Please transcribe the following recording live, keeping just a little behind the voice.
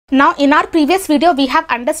Now in our previous video we have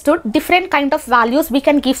understood different kind of values we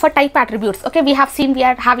can give for type attributes. Okay, we have seen we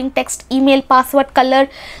are having text, email, password, color,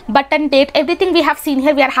 button, date, everything we have seen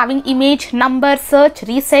here. We are having image, number, search,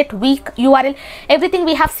 reset, week, URL, everything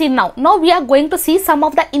we have seen now. Now we are going to see some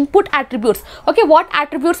of the input attributes. Okay, what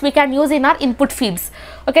attributes we can use in our input fields.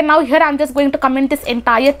 Okay, now here I'm just going to comment this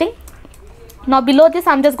entire thing. Now below this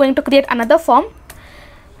I'm just going to create another form.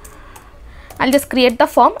 I'll just create the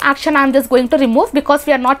form. Action I'm just going to remove because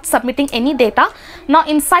we are not submitting any data. Now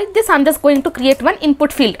inside this I'm just going to create one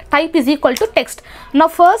input field. Type is equal to text. Now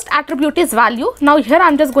first attribute is value. Now here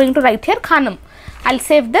I'm just going to write here Khanam. I'll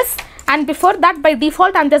save this, and before that by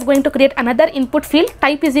default I'm just going to create another input field.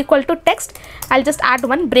 Type is equal to text. I'll just add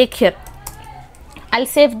one break here. I'll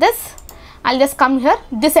save this. I'll just come here.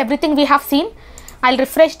 This everything we have seen. I'll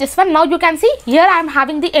refresh this one. Now you can see here I am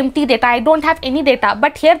having the empty data. I don't have any data,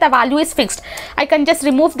 but here the value is fixed. I can just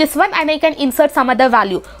remove this one and I can insert some other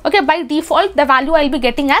value. Okay, by default the value I'll be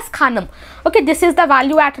getting as Khanam. Okay, this is the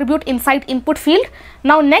value attribute inside input field.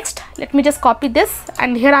 Now next, let me just copy this,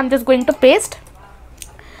 and here I'm just going to paste.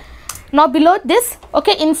 Now below this,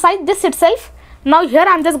 okay, inside this itself, now here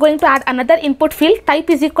I'm just going to add another input field.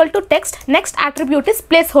 Type is equal to text. Next attribute is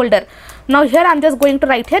placeholder. Now here I'm just going to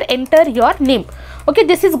write here enter your name. Okay,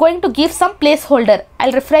 this is going to give some placeholder.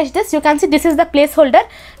 I'll refresh this. You can see this is the placeholder.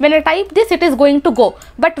 When I type this, it is going to go,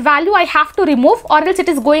 but value I have to remove, or else it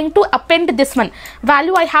is going to append this one.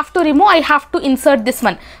 Value I have to remove, I have to insert this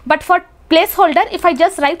one. But for placeholder, if I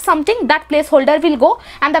just write something, that placeholder will go,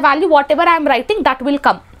 and the value whatever I am writing, that will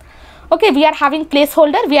come. Okay, we are having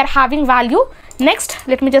placeholder, we are having value. Next,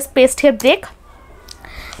 let me just paste here break.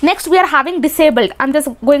 Next we are having disabled. I'm just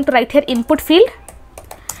going to write here input field.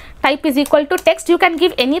 Type is equal to text. You can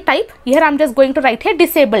give any type. Here I'm just going to write here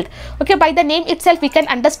disabled. Okay, by the name itself we can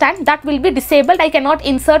understand that will be disabled. I cannot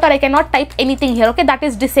insert or I cannot type anything here. Okay, that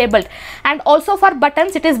is disabled. And also for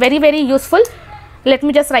buttons it is very useful. Let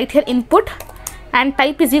me just write here input, and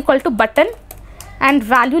type is equal to button, and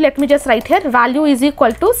value, let me just write here value is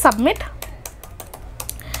equal to submit,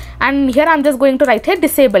 and here I'm just going to write here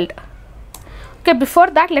disabled. Okay,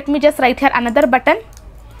 before that let me just write here another button.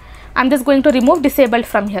 I'm just going to remove disabled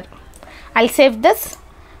from here. I'll save this.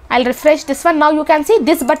 I'll refresh this one. Now you can see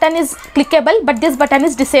this button is clickable, but this button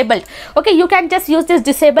is disabled. Okay, you can just use this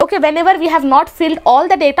disable. Okay, whenever we have not filled all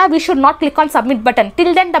the data, we should not click on submit button.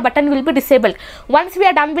 Till then the button will be disabled. Once we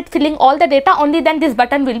are done with filling all the data, only then this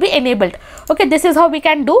button will be enabled. Okay, this is how we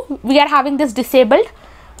can do. We are having this disabled.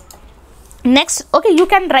 Next, okay, you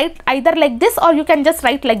can write either like this or you can just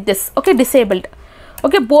write like this. Okay, disabled.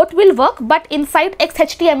 Okay, both will work, but inside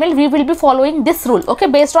XHTML we will be following this rule. Okay,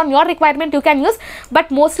 based on your requirement you can use, but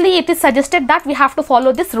mostly it is suggested that we have to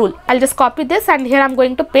follow this rule. I'll just copy this, and here I'm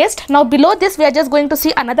going to paste. Now below this we are just going to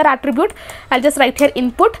see another attribute. I'll just write here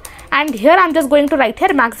input, and here I'm just going to write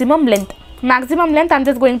here maximum length. Maximum length I'm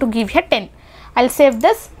just going to give here 10. I'll save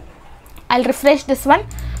this. I'll refresh this one.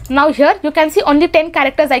 Now here you can see only 10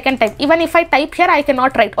 characters I can type. Even if I type here, I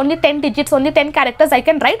cannot write. Only 10 digits, only 10 characters I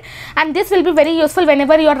can write, and this will be very useful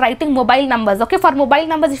whenever you are writing mobile numbers. Okay, for mobile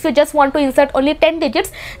numbers, if you just want to insert only 10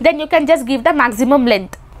 digits, then you can just give the maximum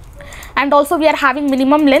length. And also we are having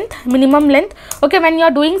minimum length. Okay, when you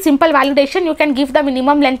are doing simple validation, you can give the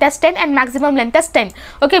minimum length as 10 and maximum length as 10.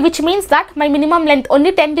 Okay, which means that my minimum length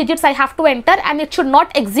only 10 digits I have to enter, and it should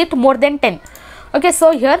not exceed more than 10. Okay,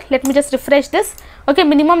 so here let me just refresh this. Okay,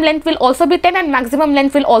 minimum length will also be 10 and maximum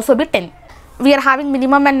length will also be 10. We are having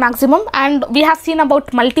minimum and maximum, and we have seen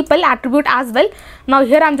about multiple attribute as well. Now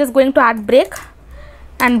here I'm just going to add break,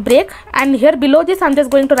 and here below this I'm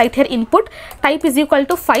just going to write here input. Type is equal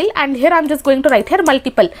to file, and here I'm just going to write here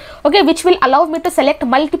multiple. Okay, which will allow me to select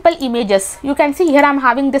multiple images. You can see here I'm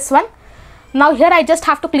having this one. Now here I just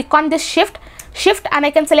have to click on this shift, and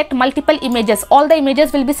I can select multiple images. All the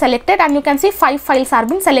images will be selected, and you can see 5 files are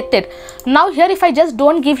been selected. Now here if I just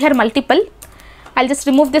don't give here multiple, I'll just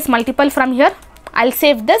remove this multiple from here. I'll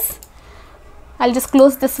save this. I'll just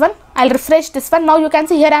close this one. I'll refresh this one. Now you can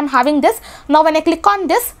see here I'm having this. Now when I click on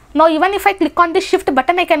this, now even if I click on this shift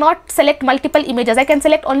button, I cannot select multiple images. I can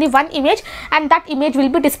select only one image, and that image will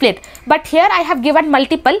be displayed. But here I have given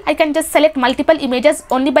multiple. I can just select multiple images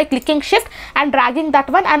only by clicking shift and dragging that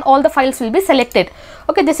one, and all the files will be selected.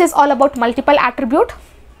 Okay, this is all about multiple attribute.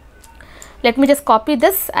 Let me just copy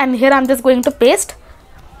this, and here I'm just going to paste.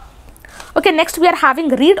 Okay, next we are having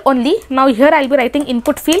read only. Now here I'll be writing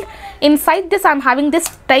input field. Inside this I'm having this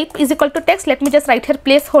type is equal to text. Let me just write here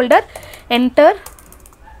placeholder.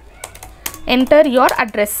 Enter your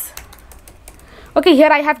address. Okay, here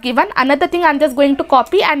I have given another thing. I'm just going to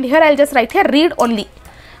copy, and here I'll just write here read only.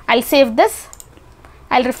 I'll save this.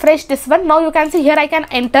 I'll refresh this one. Now you can see here I can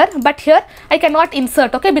enter, but here I cannot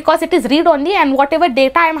insert, okay, because it is read only, and whatever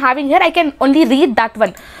data I am having here, I can only read that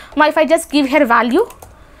one. Now if I just give here value,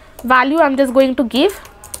 I'm just going to give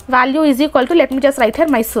value is equal to, let me just write here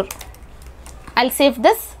Mysore. I'll save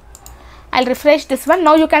this. I'll refresh this one.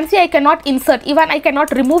 Now you can see I cannot insert, even I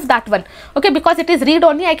cannot remove that one, okay, because it is read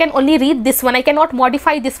only. I can only read this one. I cannot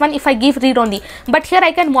modify this one if I give read only, but here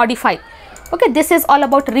I can modify. Okay, this is all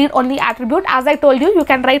about read only attribute. As I told you, you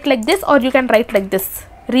can write like this or you can write like this,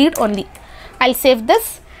 read only. I'll save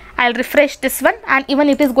this. I'll refresh this one, and even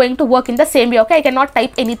it is going to work in the same way. Okay, I cannot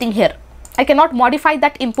type anything here. I cannot modify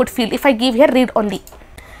that input field if I give here read only.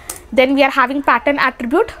 Then we are having pattern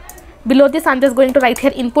attribute. Below this I'm just going to write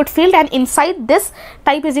here input field, and inside this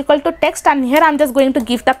type is equal to text, and here I'm just going to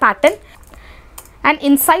give the pattern, and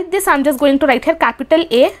inside this I'm just going to write here capital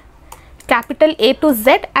A to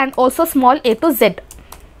Z, and also small a to Z,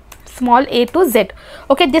 small a to Z.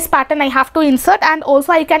 Okay, this pattern I have to insert, and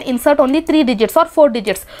also I can insert only 3 digits or 4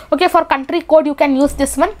 digits. Okay, for country code you can use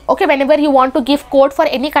this one. Okay, whenever you want to give code for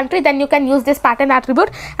any country, then you can use this pattern attribute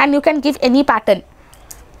and you can give any pattern.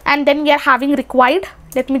 And then we are having required.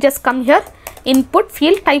 Let me just come here, input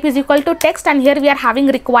field type is equal to text, and here we are having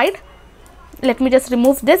required. Let me just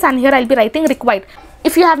remove this, and here I'll be writing required.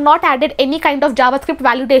 If you have not added any kind of JavaScript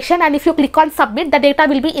validation, and if you click on submit, the data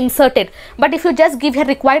will be inserted. But if you just give here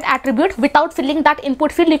required attribute without filling that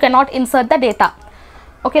input field, you cannot insert the data.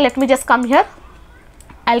 Okay, let me just come here.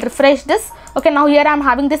 I'll refresh this. Okay, now here I'm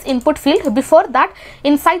having this input field. Before that,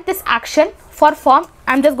 inside this action for form,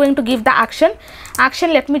 I'm just going to give the action.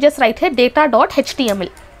 Let me just write here data.html.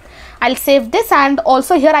 I'll save this, and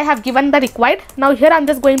also here I have given the required. Now here I'm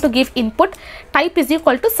just going to give input type is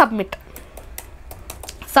equal to submit.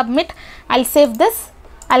 I'll save this.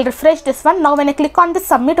 I'll refresh this one. Now when I click on the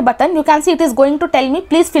submit button, you can see it is going to tell me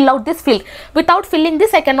please fill out this field. Without filling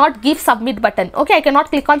this, I cannot give submit button. Okay, I cannot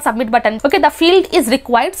click on submit button. Okay, the field is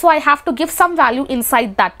required, so I have to give some value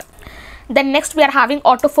inside that. Then next we are having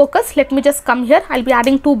autofocus. Let me just come here. I'll be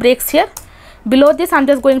adding 2 breaks here. Below this I'm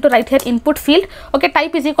just going to write here input field. Okay,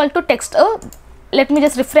 type is equal to text. Let me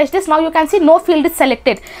just refresh this. Now you can see no field is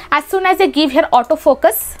selected. As soon as I give here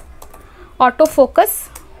autofocus,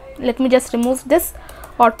 let me just remove this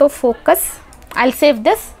autofocus. I'll save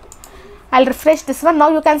this. I'll refresh this one. Now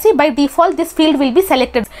you can see by default this field will be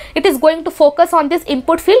selected. It is going to focus on this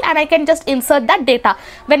input field, and I can just insert that data.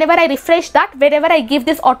 Whenever I refresh that, wherever I give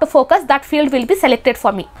this autofocus, that field will be selected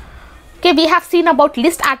for me. Okay, we have seen about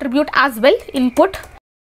list attribute as well, input.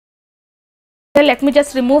 So let me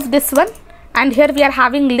just remove this one, and here we are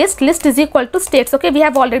having list is equal to states. Okay, we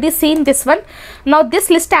have already seen this one. Now this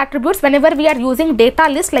list attributes, whenever we are using data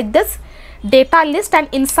list like this, data list, and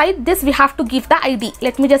inside this we have to give the ID.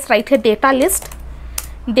 Let me just write here data list,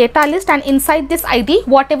 and inside this ID,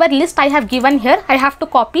 whatever list I have given here, I have to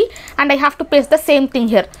copy and I have to paste the same thing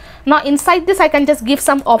here. Now inside this I can just give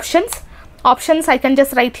some options. I can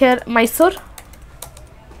just write here Mysore,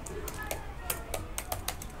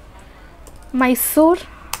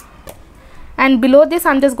 and below this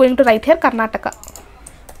I'm just going to write here Karnataka.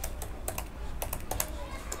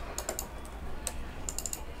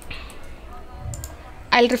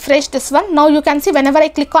 I'll refresh this one. Now you can see whenever I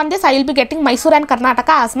click on this, I will be getting Mysore and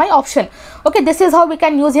Karnataka as my option. Okay, this is how we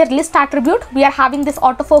can use here list attribute. We are having this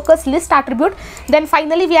autofocus list attribute. Then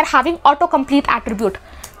finally we are having autocomplete attribute.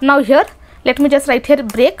 Now here let me just write here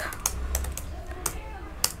break.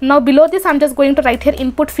 Now below this I'm just going to write here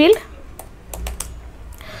input field.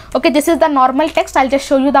 Okay, this is the normal text. I'll just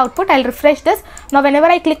show you the output. I'll refresh this. Now whenever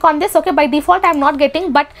I click on this, okay, by default I'm not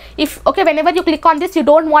getting, but if, okay, whenever you click on this, you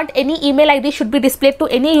don't want any email ID should be displayed to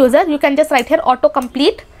any user, you can just write here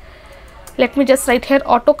autocomplete. Let me just write here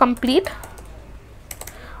autocomplete.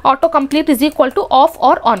 Autocomplete is equal to off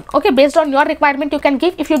or on. Okay, based on your requirement you can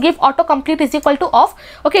give. If you give autocomplete is equal to off,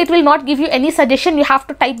 okay, it will not give you any suggestion. You have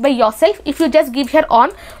to type by yourself. If you just give here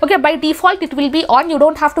on, okay, by default it will be on. You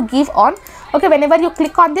don't have to give on. Okay, whenever you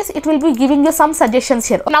click on this, it will be giving you some suggestions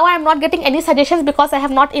here. Now I am not getting any suggestions because I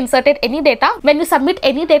have not inserted any data. When you submit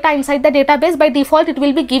any data inside the database, by default it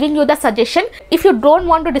will be giving you the suggestion. If you don't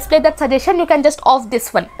want to display that suggestion, you can just off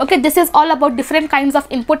this one. Okay, this is all about different kinds of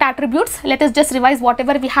input attributes. Let us just revise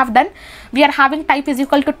whatever we have done. We are having type is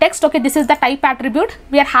equal to text. Okay, this is the type attribute.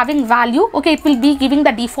 We are having value. Okay, it will be giving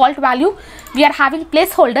the default value. We are having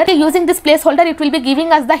placeholder. Okay, using this placeholder, it will be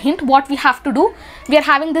giving us the hint what we have to do. We are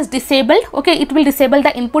having this disabled. Okay, it will disable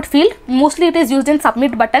the input field. Mostly it is used in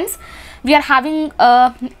submit buttons. we are having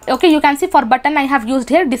okay, you can see for button I have used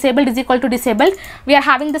here disabled is equal to disabled. We are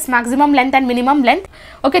having this maximum length and minimum length.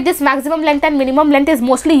 Okay, this maximum length and minimum length is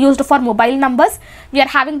mostly used for mobile numbers. We are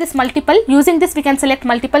having this multiple. Using this we can select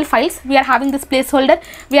multiple files. We are having this placeholder.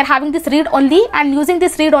 We are having this read only, and using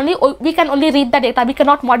this read only we can only read the data. We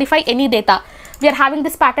cannot modify any data. We are having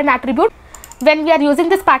this pattern attribute. When we are using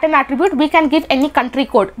this pattern attribute, we can give any country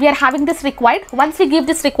code. We are having this required. Once we give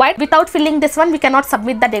this required, without filling this one, we cannot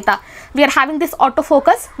submit the data. We are having this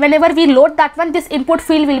autofocus. Whenever we load that one, this input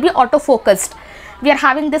field will be autofocused. We are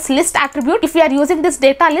having this list attribute. If we are using this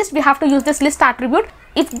data list, we have to use this list attribute.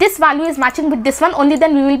 If this value is matching with this one, only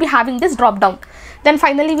then we will be having this drop down. Then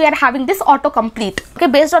finally, we are having this autocomplete. Okay,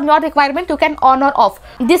 based on your requirement, you can on or off.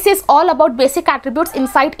 This is all about basic attributes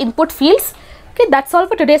inside input fields. Okay, that's all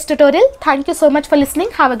for today's tutorial. Thank you so much for listening.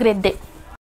 Have a great day.